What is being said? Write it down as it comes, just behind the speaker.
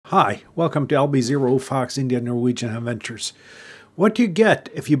Hi, welcome to LB0 Fox India Norwegian Adventures. What do you get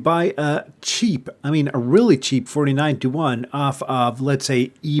if you buy a really cheap 49 to 1 off of, let's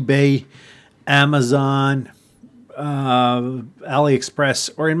say, eBay, Amazon,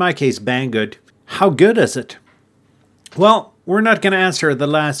 AliExpress, or in my case, Banggood? How good is it? Well, we're not going to answer the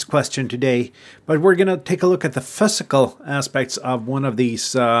last question today, but we're going to take a look at the physical aspects of one of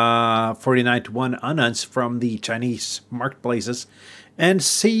these 49 to 1 ununs from the Chinese marketplaces and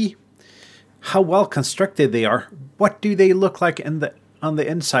see how well constructed they are. What do they look like on the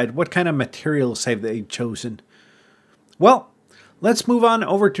inside? What kind of materials have they chosen? Well, let's move on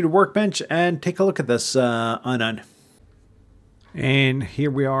over to the workbench and take a look at this unun. And here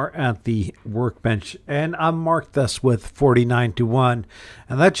we are at the workbench, and I marked this with 49 to 1,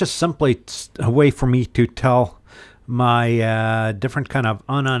 and that's just simply a way for me to tell my different kind of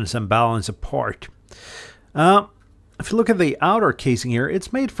ununs and balance apart. If you look at the outer casing here,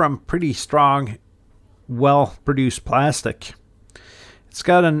 it's made from pretty strong, well-produced plastic. It's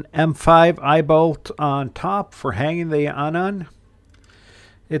got an M5 eye bolt on top for hanging the unun.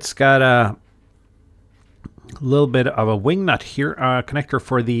 It's got a little bit of a wing nut here, connector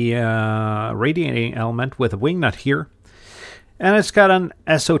for the radiating element with a wing nut here. And it's got an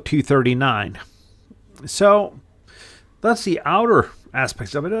SO239. So that's the outer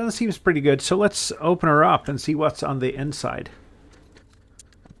aspects of it, and it seems pretty good. So let's open her up and see what's on the inside.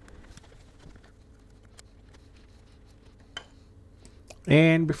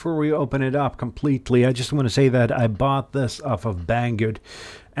 And before we open it up completely, I just want to say that I bought this off of Banggood,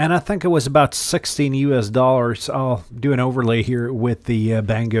 and I think it was about $16 US. I'll do an overlay here with the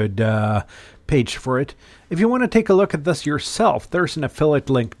Banggood page for it. If you want to take a look at this yourself, there's an affiliate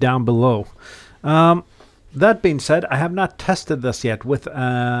link down below. That being said, I have not tested this yet with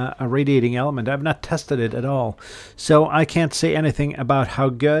a radiating element. I have not tested it at all, so I can't say anything about how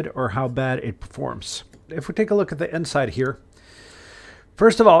good or how bad it performs. If we take a look at the inside here,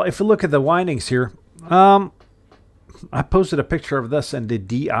 first of all, if you look at the windings here, I posted a picture of this in the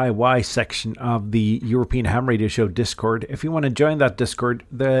DIY section of the European Ham Radio Show Discord. If you want to join that Discord,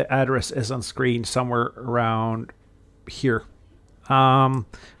 the address is on screen somewhere around here.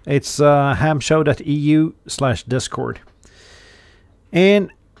 It's hamshow.eu/discord.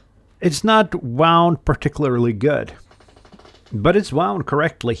 And it's not wound particularly good, but it's wound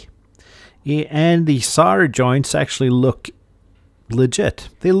correctly. And the solder joints actually look legit.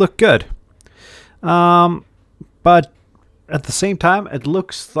 They look good. But at the same time, it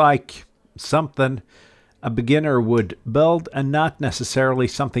looks like something a beginner would build and not necessarily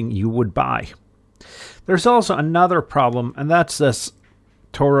something you would buy. There's also another problem, and that's this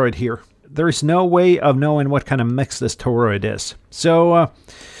toroid here. There's no way of knowing what kind of mix this toroid is. So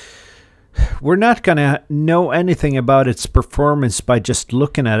we're not going to know anything about its performance by just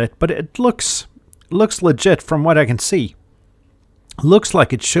looking at it, but it looks legit from what I can see. Looks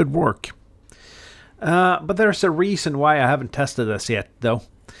like it should work. But there's a reason why I haven't tested this yet, though.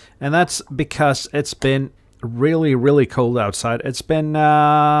 And that's because it's been really, really cold outside. It's been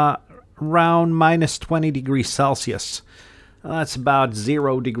around minus 20 degrees Celsius. That's about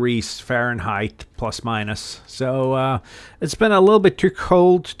 0 degrees Fahrenheit, plus minus. So it's been a little bit too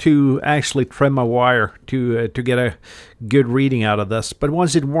cold to actually trim a wire to get a good reading out of this. But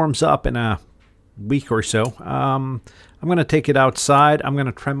once it warms up in a week or so, I'm going to take it outside. I'm going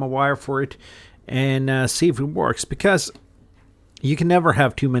to trim a wire for it and see if it works, because you can never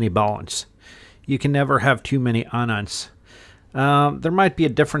have too many balance. You can never have too many ununs. There might be a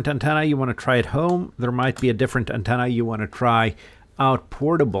different antenna you want to try at home. There might be a different antenna you want to try out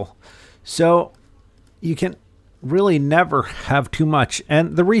portable. So you can really never have too much.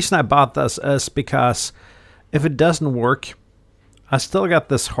 And the reason I bought this is because if it doesn't work, I still got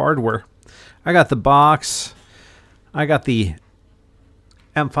this hardware. I got the box. I got the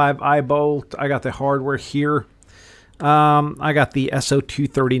M5 eye bolt. I got the hardware here. I got the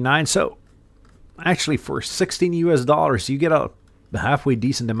SO239. So actually, for $16 US, you get a halfway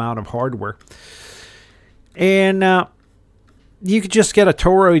decent amount of hardware. And you could just get a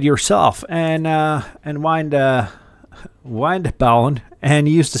toroid yourself and wind a balun and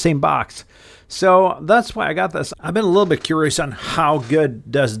use the same box. So that's why I got this. I've been a little bit curious on how good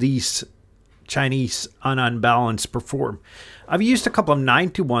does these Chinese unun baluns perform. I've used a couple of 9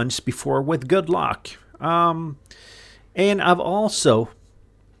 to 1s before with good luck. And I've also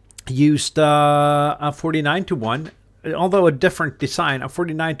used a 49 to 1, although a different design, a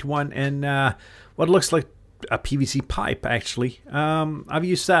 49 to 1 and what looks like a PVC pipe, actually. I've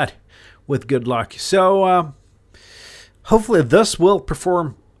used that with good luck. So hopefully this will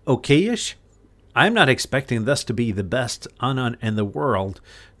perform okay-ish. I'm not expecting this to be the best unnun in the world,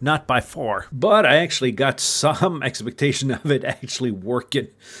 not by far, but I actually got some expectation of it actually working.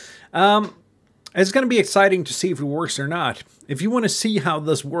 It's going to be exciting to see if it works or not. If you want to see how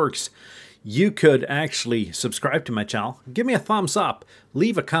this works, you could actually subscribe to my channel, give me a thumbs up,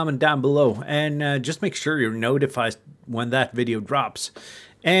 leave a comment down below, and just make sure you're notified when that video drops.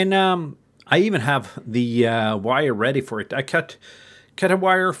 And I even have the wire ready for it. I cut a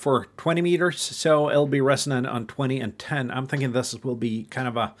wire for 20 meters, so it'll be resonant on 20 and 10. I'm thinking this will be kind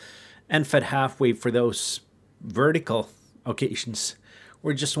of a end-fed half wave for those vertical occasions,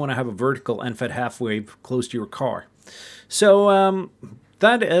 or just want to have a vertical end-fed half wave close to your car. So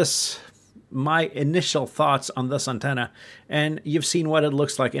that is my initial thoughts on this antenna, and you've seen what it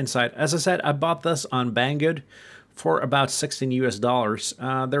looks like inside. As I said, I bought this on Banggood for about $16 US.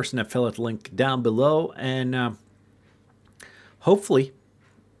 There's an affiliate link down below, and hopefully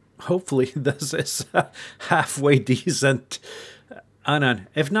this is a halfway decent unnun.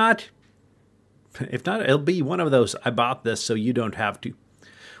 If not, it'll be one of those, I bought this so you don't have to.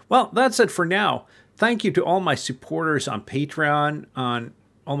 Well, that's it for now. Thank you to all my supporters on Patreon, on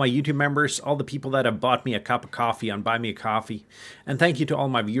all my YouTube members, all the people that have bought me a cup of coffee on Buy Me a Coffee. And thank you to all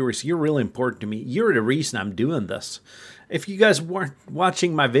my viewers. You're really important to me. You're the reason I'm doing this. If you guys weren't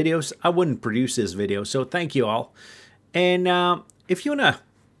watching my videos, I wouldn't produce this video. So thank you all. And if you want to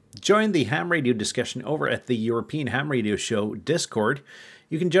join the ham radio discussion over at the European Ham Radio Show Discord,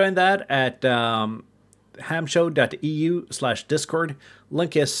 you can join that at hamshow.eu/Discord.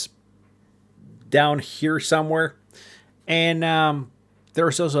 Link is down here somewhere. And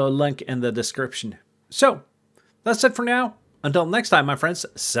there's also a link in the description. So that's it for now. Until next time, my friends,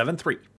 7-3.